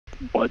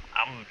What?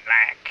 I'm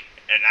black,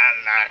 and I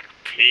like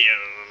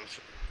pills.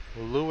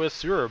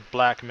 Lewis, you're a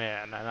black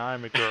man, and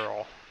I'm a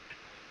girl.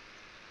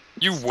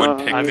 You would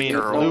pick I the mean,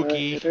 girl.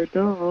 Lukey,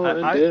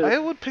 I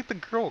would pick the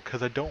girl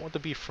because I don't want to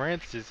be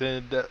Francis,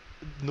 and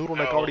Noodle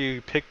Neck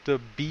already picked a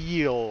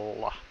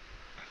Beal.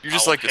 You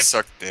just like to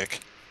suck dick.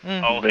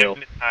 I'll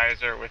hypnotize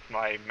her with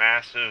my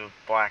massive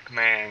black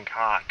man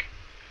cock.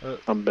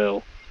 I'm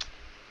Bill.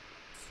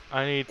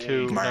 I need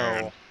to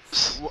know.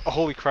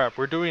 Holy crap,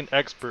 we're doing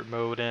expert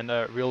mode and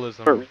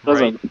realism,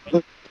 Realism.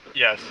 right?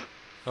 Yes.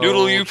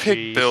 Noodle, you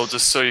pick Bill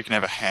just so you can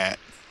have a hat.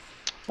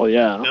 Well,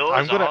 yeah. Bill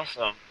is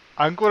awesome.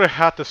 I'm gonna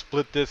have to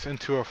split this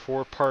into a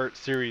 4-part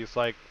series,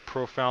 like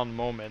Profound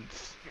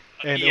Moments,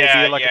 and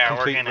it'll be like a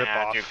complete we're gonna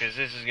have ripoff. to, because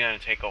this is gonna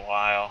take a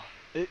while.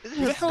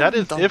 That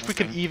is if we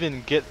can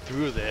even get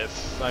through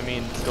this. I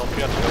mean, don't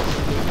you have to go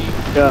through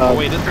Lukey? Yeah. Oh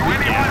wait, this is the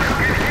weekend.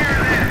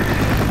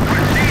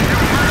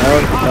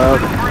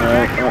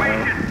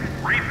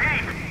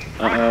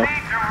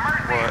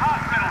 What?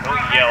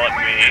 Don't yell at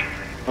me.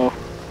 Oh.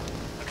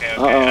 Okay,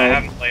 I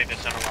haven't played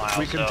this in a while,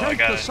 We can so take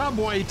the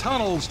subway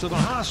tunnels to the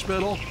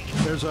hospital.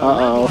 There's a red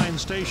line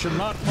station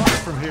not far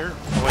from here.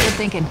 Wait.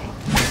 Thinking.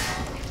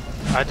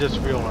 I just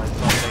realized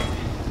something.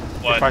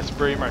 What? If I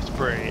spray my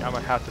spray, I'm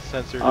gonna have to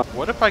censor it.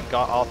 What if I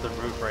got off the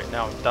roof right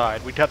now and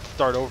died? We'd have to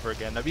start over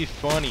again. That'd be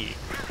funny.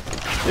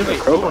 Wait,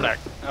 Noodleneck.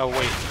 Oh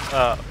wait,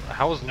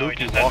 how is Lukey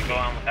just have to walking? go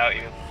on without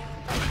you.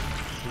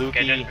 Lukey.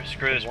 Okay, just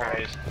screw this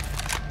sprays.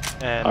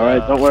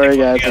 Alright, don't worry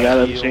guys, I got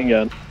a machine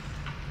gun.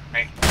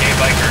 Right, okay,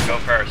 Biker, go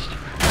first.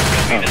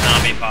 Be the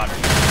zombie fodder.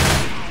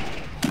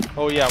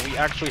 Oh yeah, we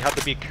actually have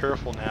to be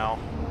careful now.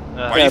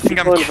 Why do you think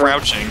I'm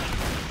crouching?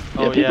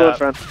 Yeah, people in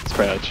front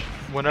crouch.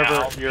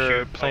 Whenever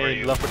you're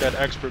playing Left 4 Dead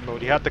Expert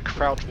mode, you have to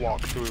crouch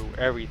walk through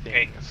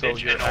everything. Okay, so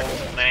you're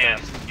old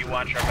man, you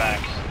watch our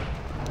backs.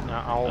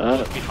 Now I'll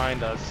look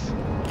behind us,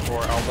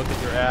 or I'll look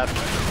at your ass.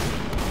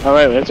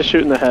 Alright, we have to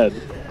shoot in the head,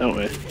 don't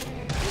we?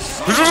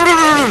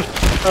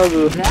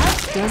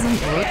 That doesn't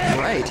look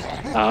right.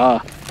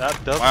 Ah. That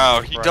does.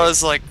 Wow, he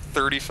does like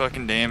 30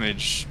 fucking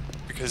damage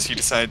because he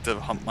decided to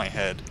hump my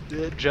head.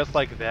 Just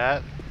like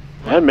that.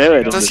 And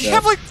melee does he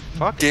have like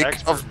dick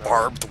of mode.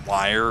 barbed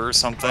wire or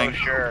something? Oh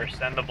sure,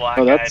 send the black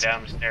guy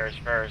downstairs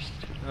first.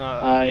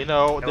 You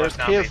know, there's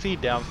KFC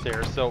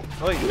downstairs, so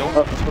wait, don't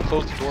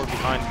close the door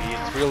behind me.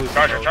 It's really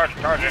charge it.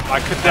 I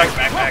could back.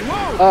 Back.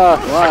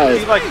 I could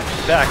be like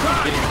back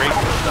getting raped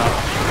and stuff.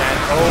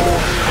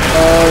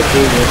 And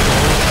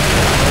Jesus.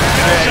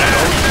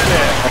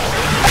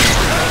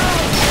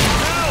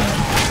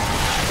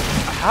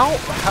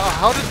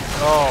 How did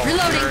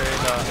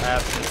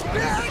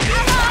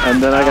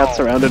And then I got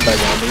surrounded by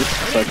zombies,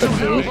 so I couldn't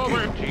move.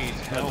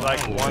 Jeez, and like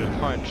one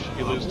punch,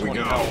 you lose 20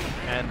 health,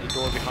 and the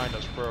door behind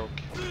us broke.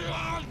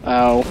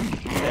 Ow.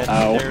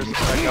 And there's a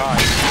guy.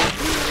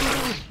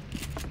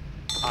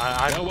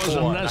 That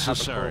wasn't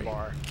necessary.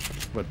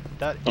 But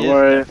that Don't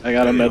worry, I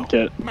got a med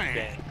kit.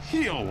 Man,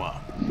 heal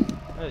up.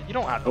 You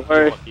don't have to Don't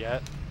worry. heal up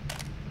yet.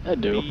 I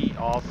do. Be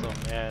awesome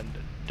and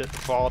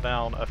fall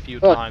down a few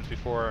times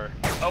before.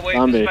 Oh wait,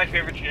 Zombie. this is my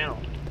favorite channel.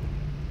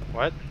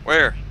 What?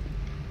 Where?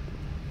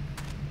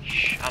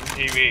 Shh, on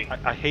TV.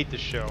 I hate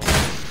this show.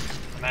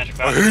 Magic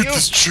I hate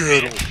this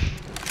channel.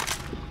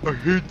 I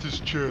hate this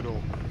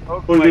channel.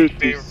 Oh, I my hate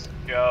favorite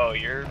show.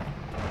 You're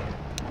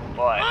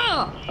what?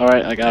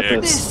 Alright, I got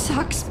This this.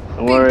 sucks.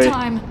 Don't Big worry.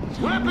 time.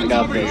 I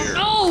got this.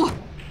 Oh!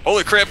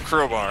 Holy crap,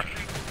 crowbar.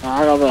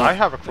 I got I that.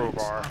 have a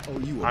crowbar. Oh,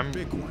 you a I'm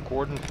big one.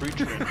 Gordon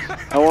Freeman.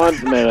 I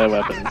want melee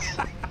weapons.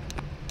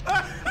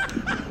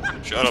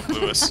 Shut up,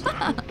 Lewis. Lewis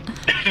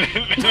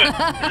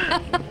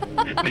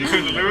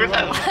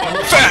has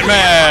Fat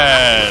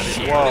man!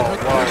 Whoa,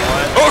 what?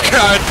 Oh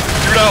god,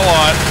 do not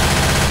want.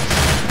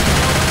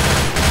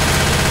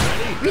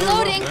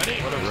 Reloading!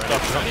 Whatever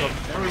stuff comes up.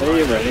 Are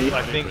you ready?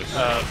 I think,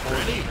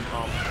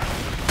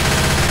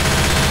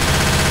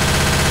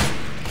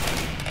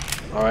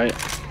 Alright.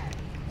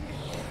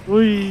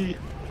 Whee!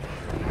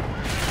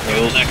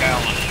 That guy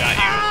almost shot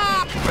you.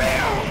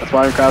 That's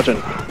why I'm crouching.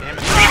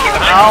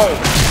 Ow!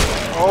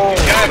 Oh!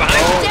 Guy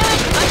behind you. Damn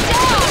it, I'm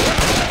down!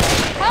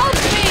 Help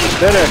me!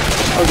 Dinner!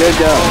 Oh, good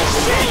go.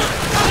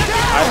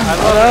 I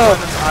love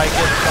it when I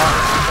get shot.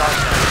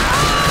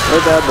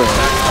 Where'd that go?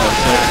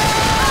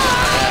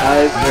 Oh,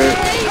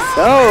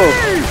 no!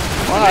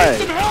 Why?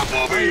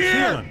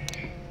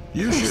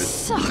 You should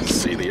Sucks.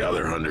 see the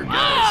other 100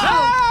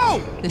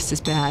 guys. This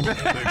is bad.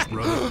 Thanks,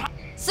 brother.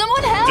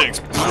 Someone help! Thanks,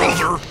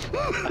 brother.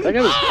 I think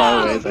I'm as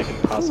far away as I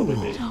can possibly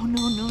be.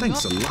 No.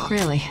 Thanks a lot.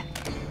 Really?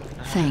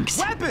 Thanks.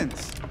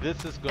 Weapons!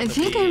 This is going I to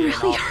think be I an really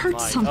awesome hurt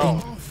night.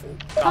 something.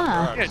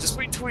 Huh. Yeah, just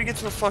wait till we get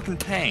to the fucking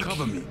tank.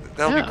 Cover me.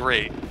 That'll Yeah. be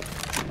great.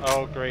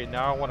 Oh, great.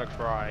 Now I want to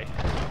cry.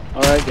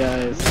 Alright,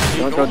 guys.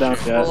 Don't go down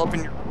yet. Roll up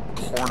in your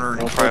corner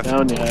and Don't cry go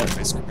down for yet.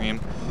 ice cream.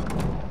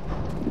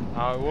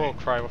 I will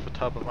cry with a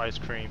tub of ice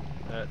cream.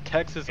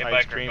 Texas Hey,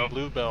 ice Biker, cream, go.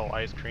 Bluebell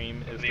ice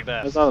cream is the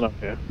That's best. not up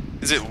here.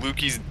 Is it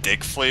Lukey's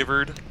dick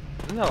flavored?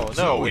 No,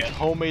 So, it's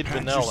homemade patch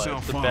vanilla. It's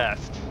yourself the on.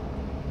 best.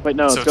 Wait,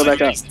 no, so let's go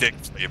back up. Lukey's dick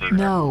flavored.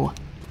 No.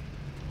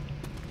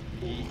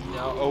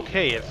 Yeah,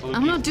 okay, it's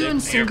I'm not doing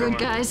so good,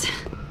 guys.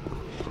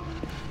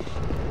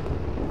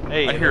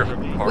 Hey, I hear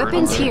me.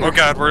 Weapons here. Oh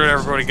god, where did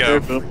everybody go?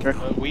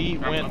 We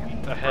went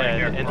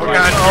ahead and Oh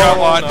god, you don't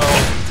want.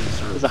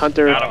 There's a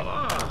hunter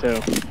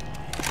too.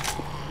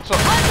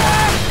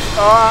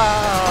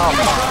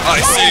 I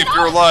saved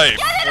your life.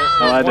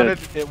 Oh, I did.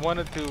 It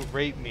wanted to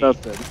rape me. That's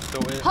good. So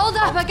it, Hold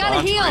up, I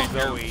gotta heal. Your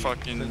Zoe,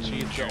 fucking since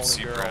she's the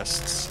juicy only girl.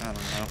 breasts. I don't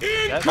know.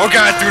 That's Oh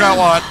god, do not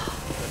want.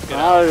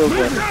 Oh, you'll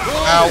get it.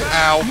 Ow,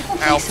 ow,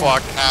 ow,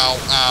 fuck, ow,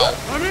 ow.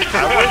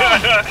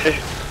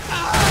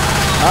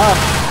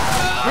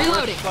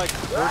 Reloading.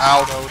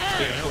 Ow.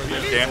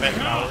 Damn it.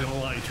 I'm not gonna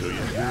lie to you. You're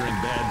in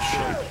bad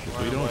shape. If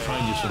we don't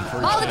find you some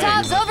first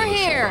Molotov's aid, over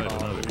here.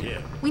 another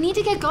hit. We need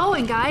to get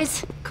going,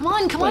 guys. Come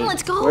on, Wait,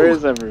 let's go. Where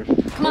is everyone?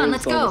 Come on,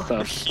 let's go.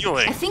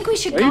 Healing. I think we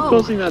should Why are you go.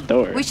 closing that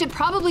door? We should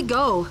probably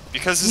go.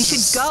 Because We this should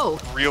is go.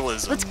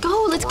 realism. Let's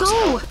go. Let's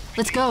go.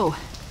 Let's go.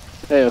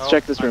 Hey, let's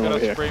check this room I'm over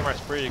gonna here. spray my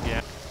spray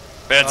again.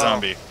 Bad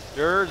zombie.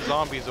 There are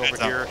zombies over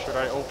Zombie. here. Should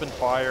I open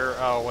fire?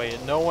 Oh wait,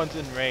 no one's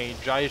in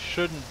range. I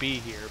shouldn't be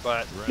here,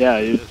 but Yeah,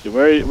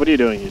 what are you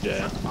doing,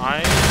 UJ?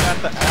 I'm at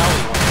the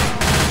alleyway.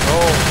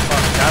 Oh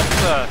fuck,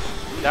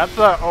 that's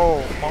a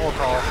oh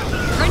Molotov.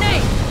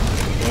 Grenade.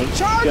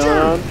 What's going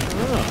on?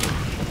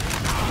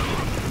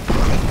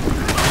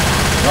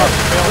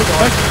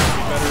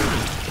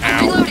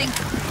 I'm reloading.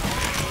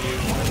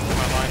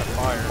 My line of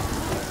fire.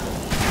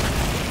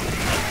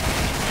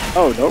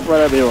 Oh, don't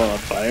run at me while I'm on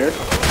fire.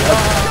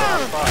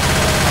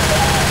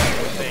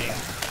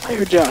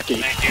 Fire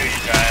jockey. Thank you, you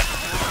guys.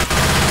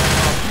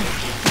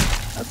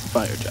 That's a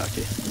fire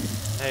jockey.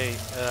 Hey,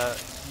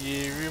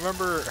 you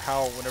remember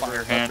how whenever Fire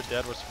Left hand. 4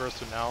 Dead was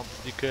first announced,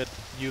 you could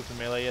use the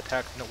melee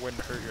attack and it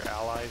wouldn't hurt your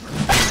allies?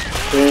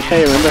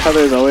 Hey, remember how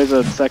there's always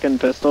a second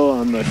pistol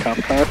on the cop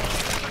car?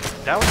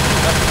 That was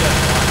Left 4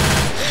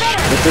 Dead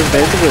This is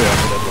basically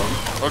Left 4 Dead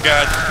 1. Oh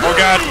god. Oh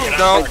god.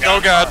 No. Oh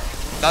god.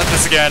 Not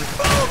this again.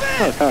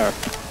 Oh, car.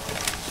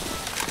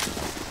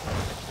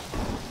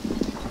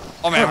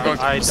 Oh man, I'm going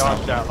to I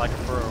dodged that like a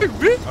pro.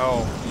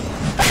 Oh.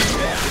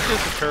 This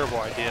is a terrible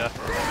idea.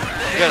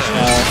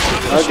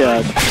 Oh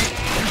god.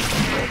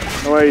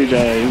 Don't worry,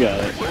 Jay, you got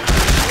it. But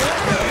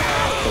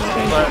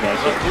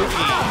Luki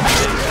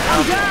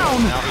is down.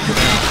 Now he's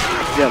down.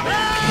 Yep.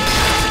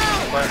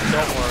 But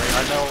don't worry,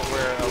 I know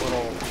where a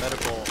little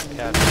medical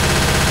cat is.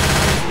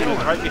 It is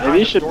right behind Maybe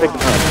you the should door. pick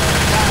him up.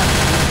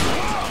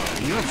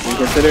 You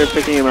consider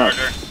picking him up.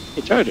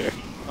 Hey, Charger.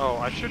 Oh,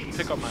 I should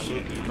pick up my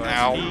Luki, but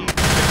Ow. he...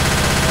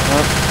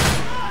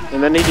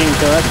 And then he can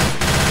kill us.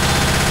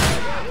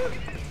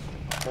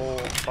 whole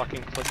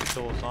fucking click to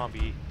kill a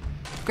zombie.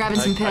 Grabbing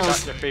some I got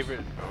pills. your favorite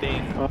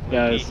thing. Oh,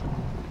 guys.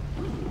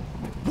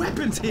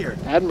 Weapons here.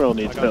 Admiral I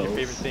needs got your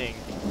favorite pills. thing.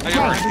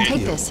 Hey,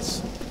 take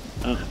this.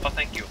 Oh,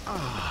 thank you.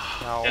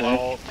 Now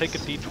I'll take a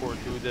detour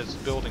through this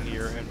building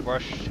here and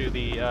rush to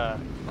the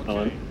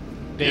Hold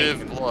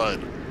give blood.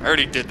 I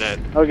already did that.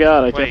 Oh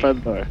god, I Wait. can't find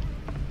the door.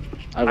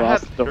 I had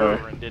lost the door.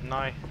 Stirring, didn't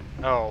I?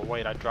 Oh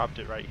wait, I dropped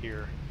it right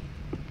here.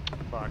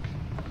 Fuck.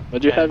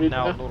 What'd you have, And you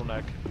now do? Little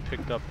Neck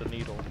picked up the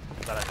needle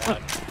that I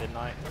had, didn't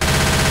I?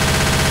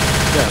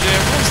 Yeah,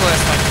 when was the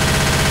last time you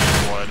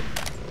used blood?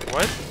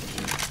 What?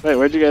 Wait,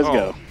 where'd you guys Oh.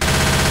 go?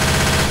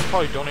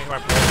 Probably donate my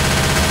blood.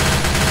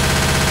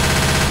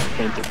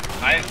 Painted.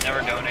 I've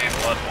never donated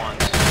blood once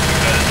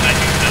because I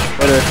do know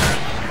Better.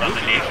 run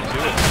the nation to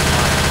it.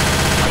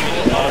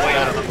 All the way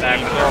out of the back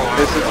with their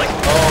This is like,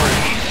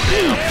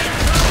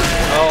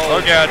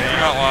 Oh god, you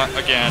don't want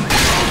again.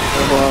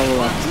 Hold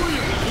on.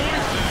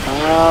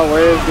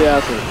 Where is the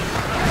acid?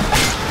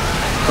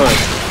 Push.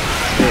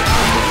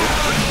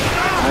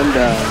 I'm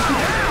down.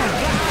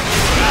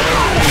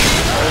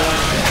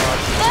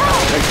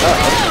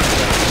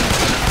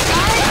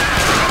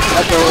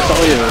 That's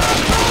all you.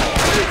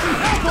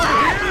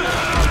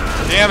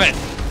 Damn it!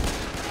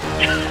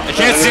 I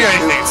can't see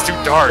anything, it's too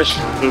dark.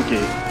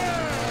 Spooky.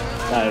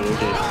 Die,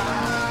 Luki.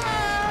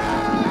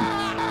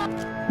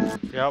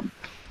 Yep.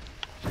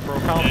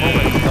 Profound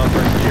moment stuff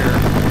right here.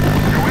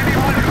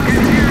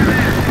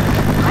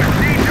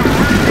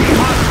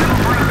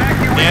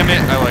 Damn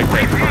it, I like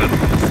that part.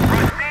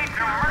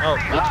 Oh,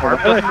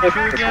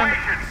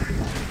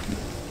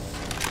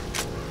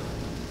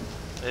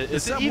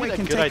 is it even a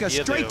good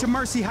idea though?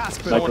 Mercy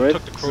Hospital. Someone Like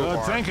took the Good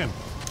crowbar. thinking.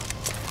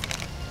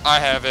 I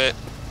have it.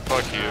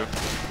 Fuck you.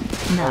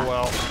 Oh No.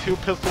 well, 2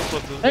 pistols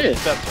with the Hey.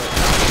 steps right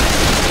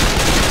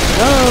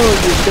No,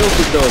 you killed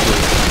the dog.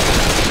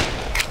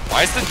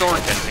 Why is the door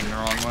bending the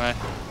wrong way?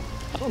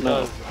 I don't now.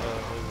 know.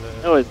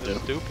 Because, I always it's do.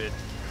 stupid.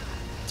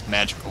 It's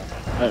magical.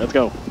 Alright, let's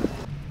go.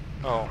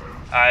 Oh,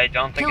 I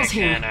don't think I Pills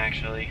here. can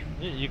actually.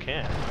 you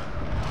can.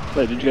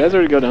 Wait, did you guys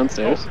already go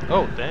downstairs?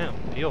 Oh damn,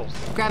 pills.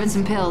 Grabbing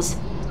some pills.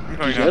 I'm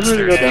going Did you guys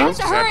already go downstairs. down?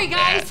 So hurry,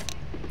 guys!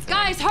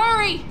 Guys,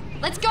 hurry!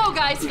 Let's go,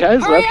 guys! You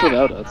guys hurry left up.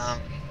 without us.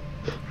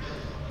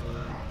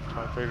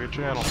 My favorite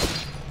channel.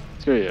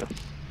 Screw you.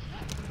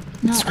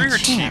 Not Screw a your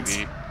chance.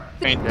 TV.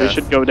 Ain't They death.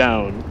 should go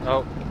down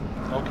Oh,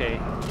 okay.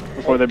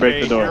 before they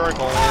break the Okay, here door. I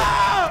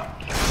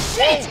go.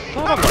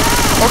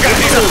 Oh god,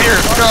 he's up here!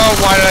 No,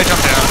 why did I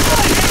jump down?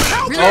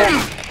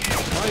 Reloading.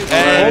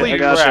 And Holy I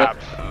gotcha. crap.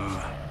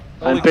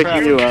 I'm Holy picking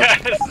crap. you up.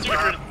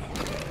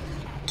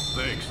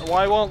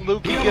 Why won't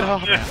Lukey get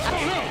off?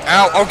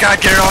 ow! Oh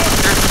god, get it off!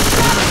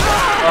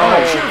 Oh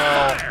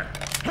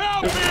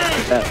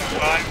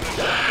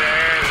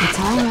It's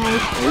all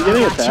right. Are you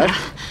getting attacked?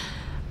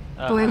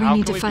 no. Boy, we How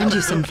need can to find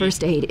you some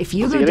first aid. If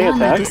you Is go he getting down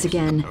like attacked? this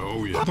again,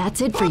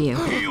 that's it for you.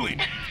 Healing.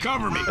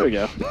 Cover me. There we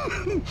go.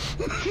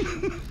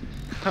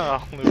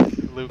 Oh,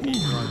 Lukey,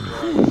 you're on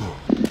drugs.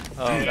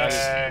 Oh, that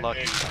is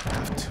lucky.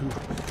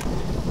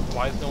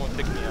 Why is no one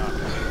picking me up?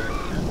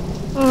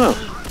 I don't know.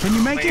 Can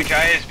you make Like a it?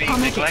 guy is being I'll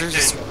make it.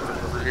 neglected.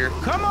 Over here.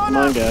 Come on Come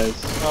up. on, guys.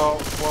 Oh,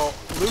 well,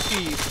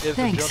 Lukey is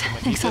Thanks. a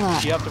gentleman. Thanks a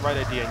lot. You have the right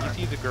idea. You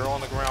see the girl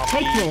on the ground,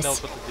 Take he this.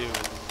 knows what to do.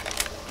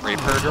 Rape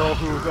The her. girl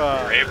who's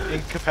Rape.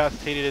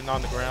 incapacitated and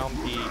on the ground,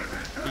 he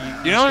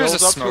You know there's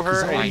goes a up to smoke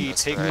her and behind he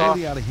us, takes right? off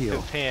Maybe outta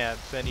heel. his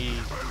pants and he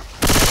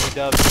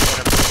does an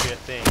inappropriate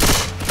thing.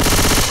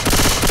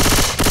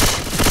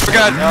 Oh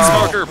god,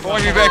 smoker,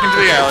 pulling me back into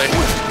the alley.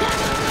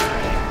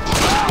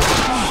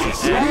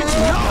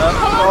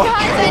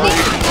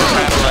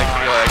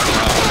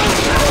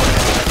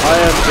 I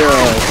am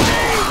zero.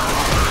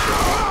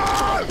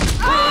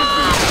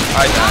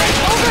 I died.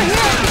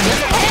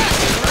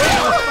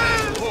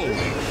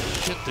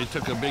 Shit, they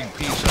took a big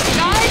piece out.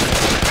 Guys,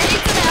 I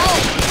need some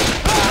help.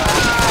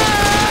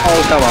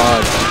 Oh, come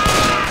on.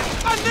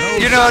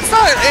 You know,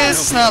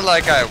 it's not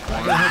like I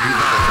won.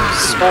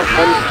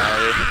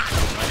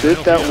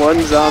 Shoot that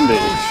one zombie.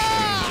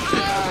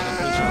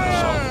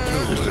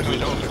 If we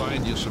don't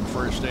find you some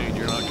first aid,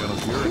 you're not gonna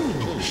cure it.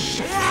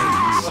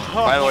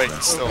 By the way,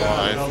 he's still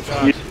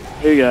alive.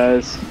 You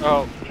guys.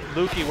 Oh,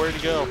 Lukey, where'd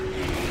he go?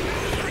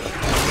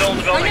 Still in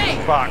the building.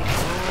 Okay. Fuck.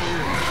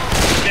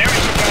 There we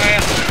go,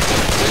 guys.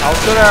 I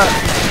was gonna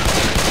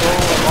throw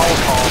a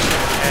Molotov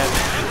and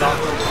not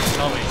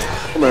tell me.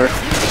 Come here.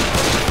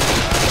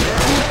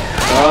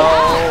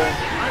 Oh.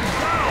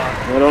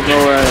 I don't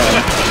know where I am.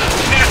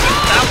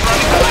 Stop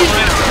running.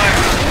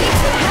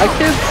 I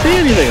can't see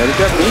anything. I just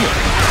got me.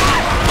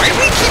 Why do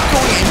we keep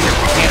going in here?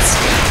 We can't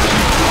see.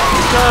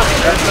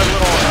 That's a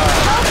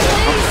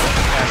little,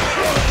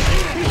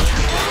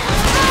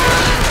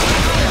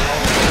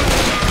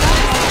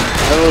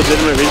 I have a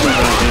legitimate reason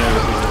for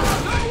anything.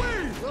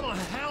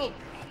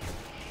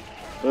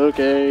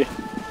 Okay.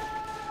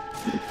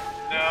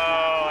 No,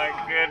 I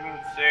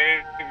couldn't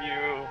save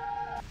you.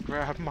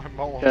 grab my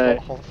Molotov. Okay.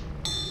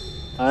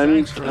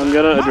 I'm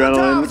gonna Molotov's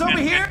adrenaline over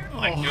here.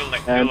 Like,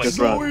 doodle-lick, and doodle-lick. just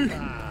run.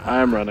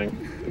 I'm running.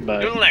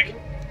 Bye. Doodle-lick.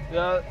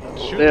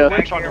 Shoot Yeah. the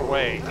witch on your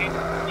way.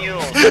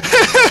 Heal.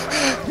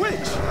 Which?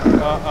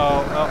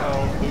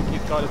 Uh-oh.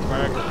 Lukey's got his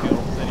rifle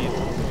kills and he's...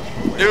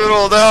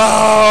 Doodle,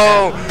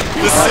 no!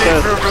 The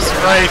safe room was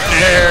right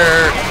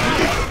there!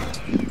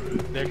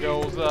 There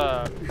goes,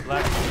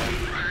 Black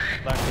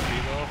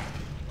Vivo.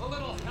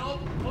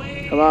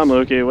 Come on,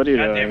 Lukey. What are you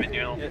God damn doing? it,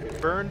 Doodle.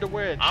 It burned the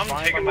witch. I'm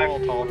Find taking my my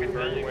Molotov and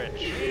burn fucking the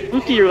witch.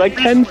 Lukey, you're like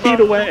 10 feet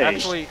away.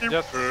 Actually,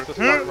 just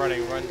start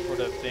running. Run for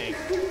the thing.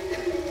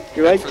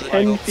 You're like for the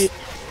 10 eagles. feet.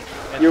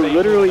 And You're save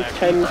literally Wolfpack.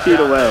 10 feet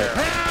away.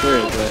 Where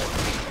is it?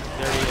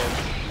 There he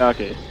is.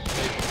 Okay.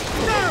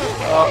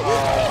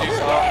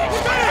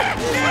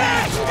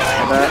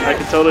 Uh-oh. I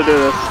can totally do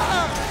this.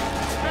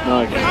 No,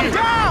 I can't.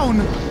 I'm down.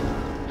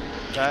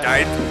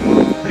 Died.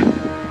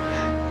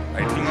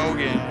 I Timo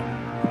again.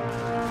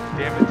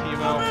 Damn it,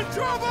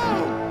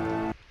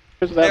 Timo.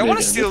 Where's Hey, that I want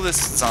to again? steal this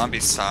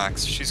zombie's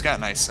socks. She's got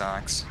nice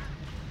socks.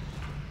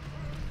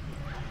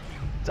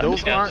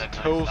 Those Yeah, aren't that's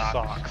toe nice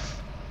socks.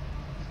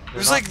 It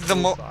was like the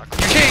mo- Socks.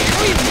 You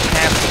don't even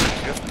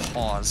have you have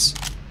paws.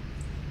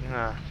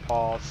 Nah,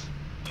 pause.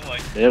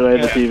 Like, Stay away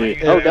from the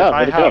TV. Oh god, If I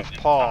where'd it go? have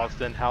pause,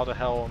 then how the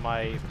hell am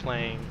I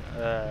playing,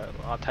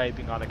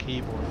 typing on a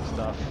keyboard and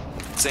stuff?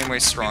 Same way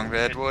Strong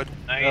Bad would.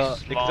 nice,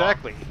 small,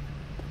 Exactly.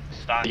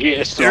 stocky.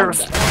 Yes,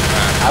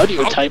 How do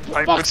you type Type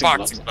with boxing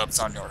boxing gloves? gloves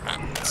on your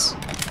hands.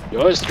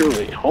 Yours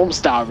truly,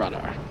 Homestar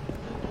Runner.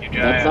 You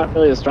That's not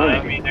really a strong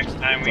remind one. me next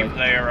time we It's like-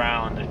 play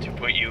around to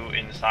put you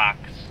in socks.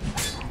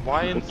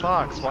 Why in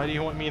socks? Why do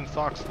you want me in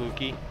socks,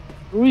 Lukey?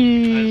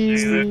 Whee!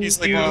 He's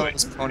like one of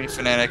those pony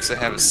fanatics that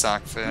have a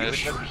sock You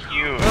fetish. look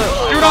cute.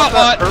 Do not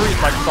want.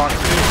 Hurry's my socks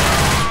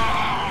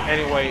too.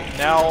 Anyway,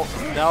 now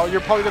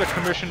you're probably gonna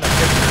commission a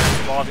picture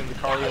involving the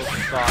Carlos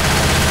and socks.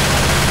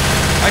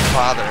 My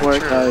father.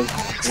 Work, Sure. guys.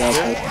 Yeah,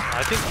 guys.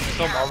 I think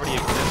some already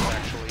exist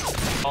actually.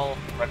 Oh,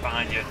 right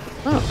behind you.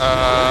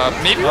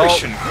 Maybe we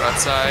shouldn't go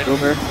outside.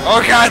 Over.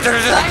 Oh god,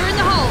 there's a. Fire in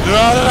the hole.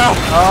 No.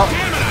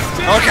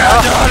 Oh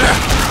god,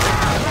 no.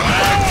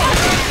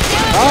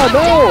 Oh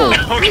no!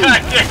 Oh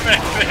god damn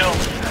it, Phil.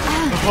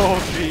 Oh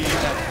gee.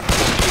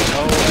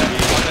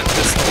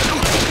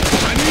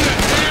 I need a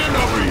hand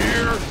over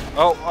here.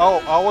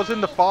 Oh, I was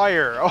in the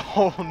fire.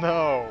 Oh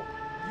no.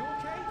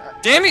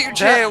 Damn it,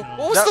 Jay. What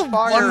was that the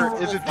fire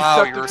one is a rule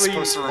wow you were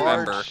deceptively supposed to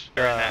remember? large,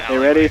 Okay,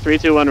 ready? 3,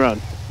 2, 1,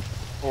 run.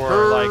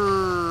 Or like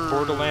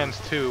Borderlands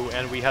 2,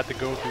 and we had to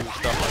go through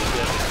stuff like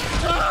this.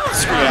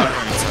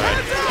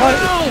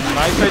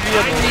 Nice idea,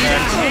 man.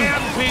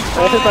 I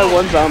got hit by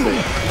one zombie.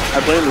 I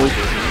blame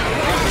Lucas.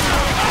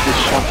 Just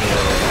shot me.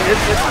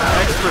 It's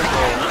expert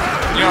goal.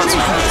 You know what's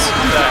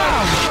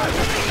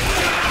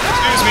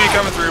Excuse me,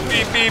 coming through.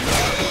 Beep, beep.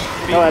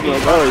 No, Admiral,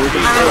 no, you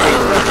can stay away.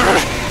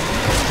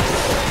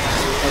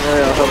 Don't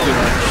worry, I'll help you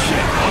now.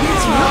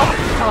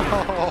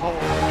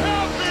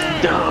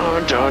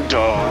 Dun, dun,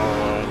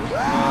 dun.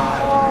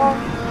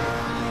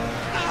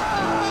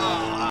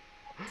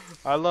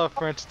 I love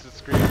French to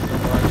scream so much.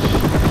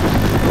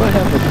 What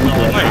happened to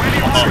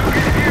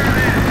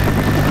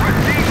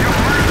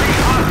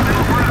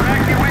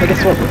I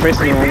guess what? We're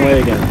facing the wrong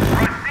way again.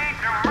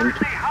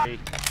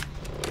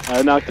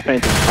 I knocked the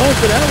painting. Oh,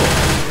 it's an owl!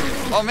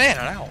 Oh man,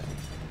 an owl.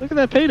 Look at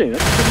that painting.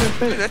 That's a good Dude,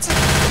 painting. that's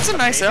a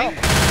nice owl.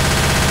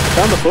 It's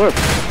on the floor.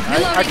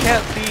 I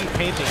can't see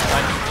paintings.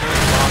 I can turn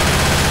it on.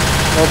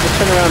 Well, just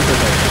turn around for a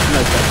second. It's a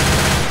nice owl.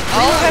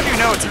 I'll have you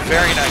know it's a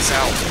very nice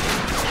owl.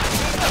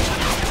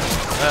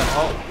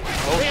 Oh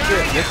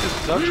shit, this is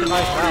such a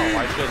nice owl.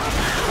 I should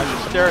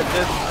stare at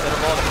this instead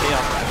of all the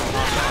chaos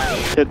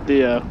going on. Hit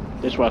the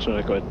dishwasher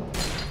liquid.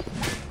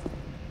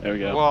 There we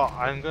go. Well,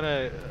 I'm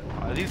gonna...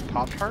 Are these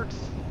Pop-Tarts?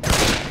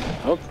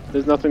 Oh,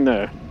 there's nothing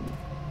there.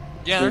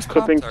 Yeah, There's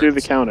clipping through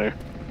the counter.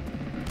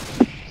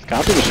 It's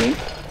coffee machine.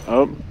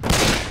 Oh,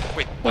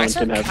 Wait, no why one is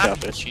can there have coffee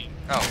coffee. machine?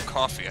 Oh,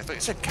 coffee. I thought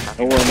you said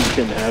coffee. No one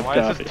can have Why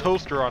is coffee. this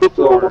toaster on the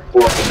floor?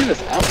 Look at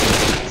this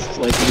outfit. It's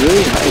like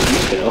really high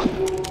detail.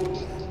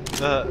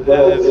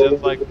 It's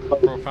just like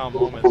profound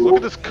moments. Look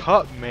at this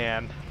cup,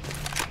 man.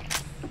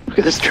 Look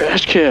at this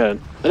trash can.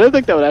 I didn't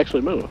think that would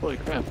actually move. Holy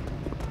crap.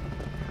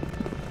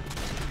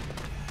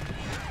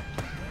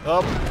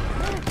 Up. You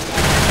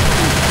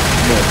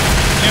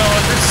know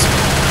what? This.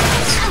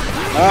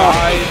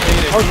 I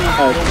made a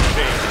huge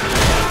mistake.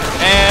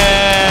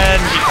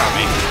 And he got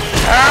me.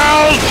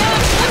 Ow!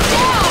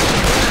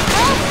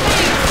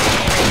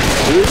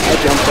 Dude, I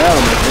jumped out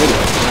on this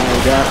video. Now I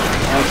got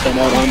I'm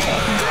out on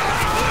top.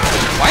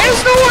 Why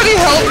does nobody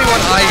help me when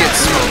I get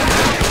smoked?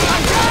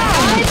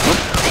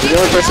 You're the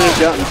only person who's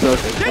gotten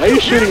smoked. Why are you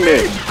shooting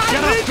me?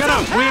 Get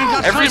up! We ain't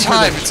got Every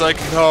time time for it's like,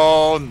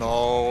 no,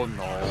 no,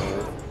 no.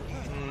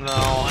 No,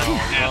 I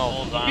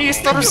don't know.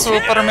 Mr.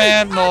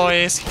 Superman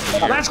noise.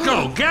 this. Let's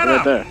go! Get Right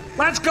up! there.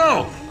 Let's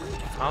go!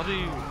 How do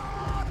you...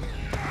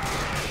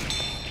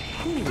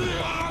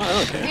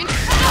 Oh, okay.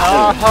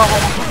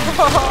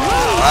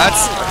 That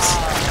sucks.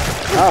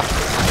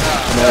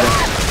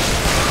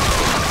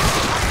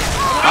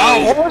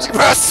 Oh, what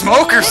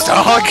smoker's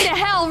dog? Going to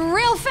hell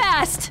real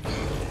fast.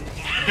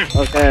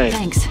 Okay.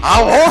 Thanks.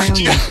 I warned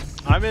you.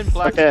 I'm in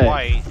black Okay. and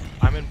white.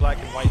 I'm in black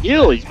and white.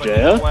 Heal, But you know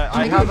Jaya. what?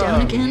 I I go have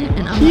down a... again,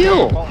 and I'm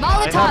Heal. dead. I have a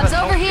Molotovs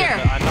health over kit here.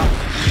 that I'm not...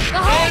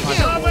 Behind you.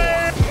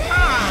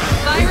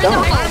 Fire in the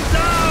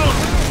hole.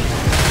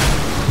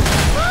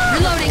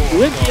 Reloading.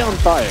 Lit me on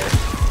fire.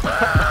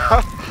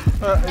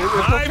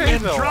 It's okay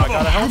though. I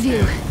got a health Have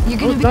you? kit. You're No,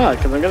 gonna it's be. not,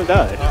 because I'm gonna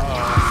die.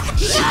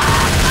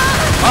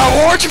 I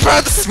warned you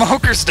about the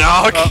smoker's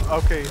dog.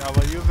 Okay, I'm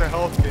gonna use the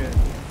health kit.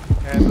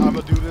 And I'm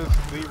gonna do this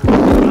lever.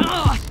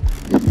 Ah.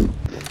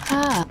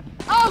 No,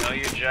 Oh.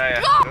 you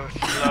Jaya. Go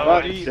slow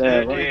What? and Yeah,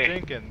 steady.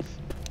 Jenkins.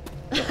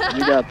 You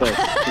got this.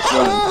 Just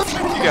run.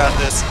 You got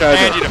this. Charger.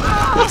 And you don't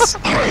got this.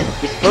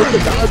 You're supposed to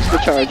dodge the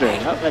charger.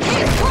 Not like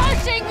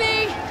Crushing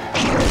me.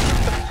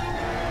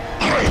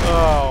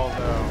 Oh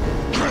no.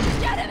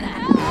 Get him the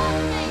hell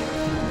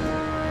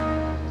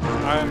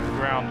off I'm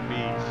ground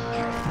beef.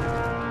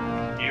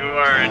 You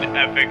are an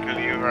epic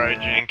Leroy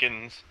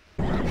Jenkins.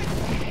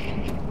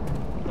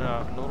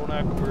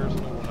 Noodleneck, where's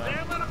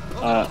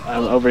Noodleneck?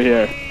 I'm over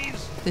here. me.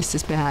 This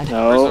is bad.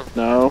 No,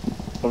 no.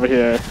 Over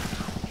here.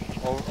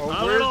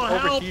 Where's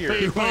over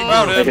here?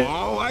 Found him.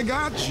 Oh, I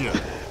got you.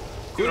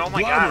 Dude, oh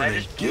my god, I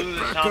just blew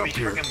the zombie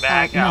freaking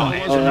back out.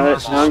 It's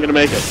Alright, now I'm gonna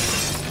make it.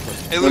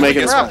 It looks like make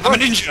it it's crap. I'm a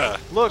ninja.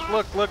 Look,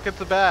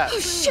 it's a bat. Oh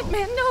shit,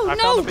 man! I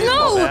No, found a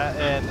baseball no, bat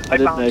and I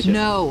didn't make it.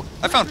 no!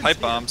 I found pipe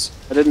bombs.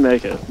 I didn't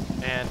make it.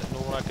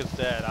 Noodleneck is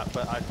dead.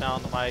 But I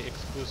found my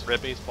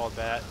exclusive baseball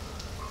bat.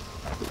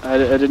 I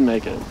didn't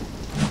make it.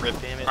 Rip,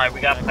 damn it. Alright, we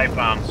got pipe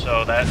bombs,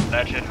 so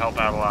that should help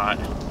out a lot.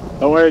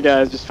 Don't worry,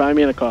 guys. Just find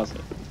me in a closet.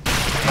 I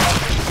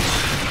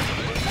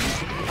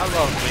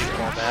love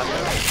baseball bats.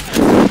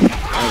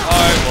 I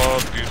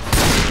love good.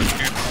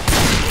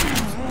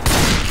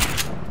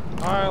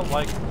 I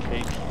like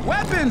cake.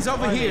 Weapons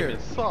over My here. name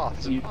is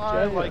Sauce. You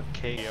I Jaya. like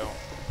cake.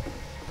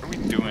 What are we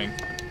doing?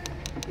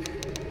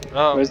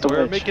 Where's the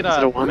We're witch? making Is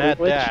it a a one-way mad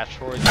witch? dash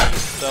for the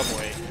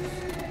subway.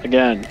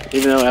 Again,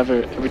 even though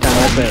every time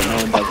I say it, no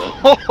one does it.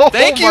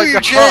 Thank Oh my you,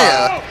 God.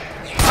 Jaya.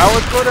 I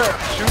was gonna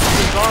shoot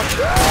the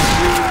zombie. You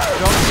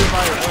jumped in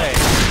my way.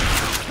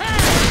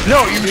 No,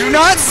 you do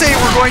not say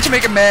we're going to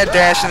make a mad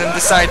dash and then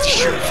decide to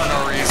shoot for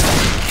no reason.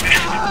 I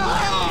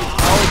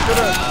was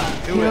gonna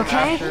do You it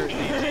okay? after the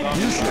zombie got in the way.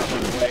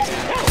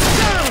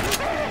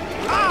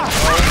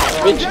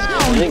 Bitch is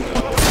killing.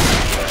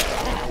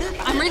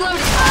 I'm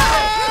reloading.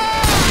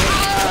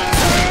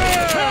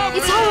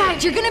 It's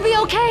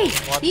okay.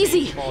 Watch Easy,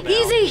 me fall down.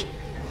 easy.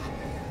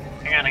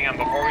 Hang on.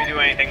 Before we do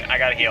anything, I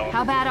gotta heal.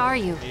 How bad are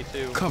you? Me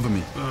too. Cover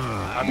me.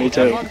 I Me mean,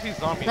 too. as long as these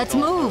zombies Let's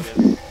don't move.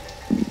 notice,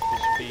 we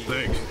should be-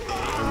 Thanks.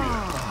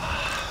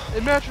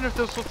 Imagine if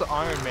this was the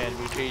Iron Man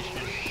mutation.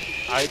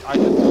 I just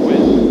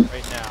win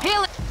right now.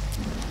 Heal it.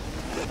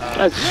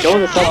 Guys, go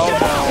in the subway.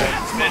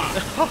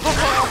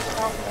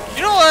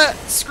 You know what?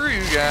 Screw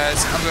you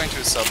guys. I'm going to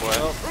a subway.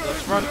 Well,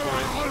 let's run for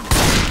it.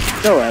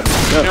 Go, Adam.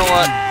 You know Go.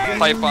 what?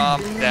 Pipe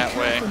bomb that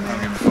way. I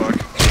don't give a fuck.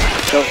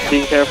 Go.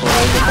 Be careful.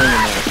 There's a thing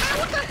in there.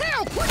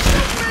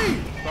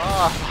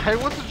 Ah, I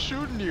wasn't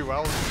shooting you. I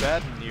was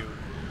batting you.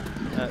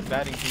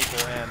 Batting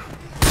people, and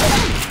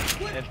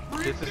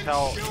this is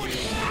how you.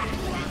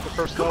 The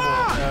first level,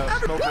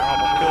 Smoker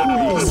almost killed me.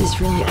 This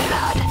is really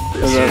bad.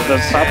 The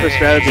proper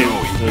strategy is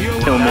to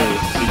kill me.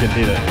 You can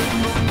do that.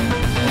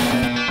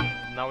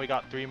 Now we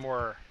got 3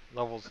 more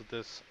levels of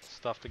this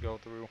stuff to go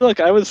through. Look,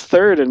 I was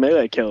third in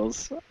melee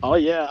kills. Oh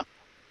yeah.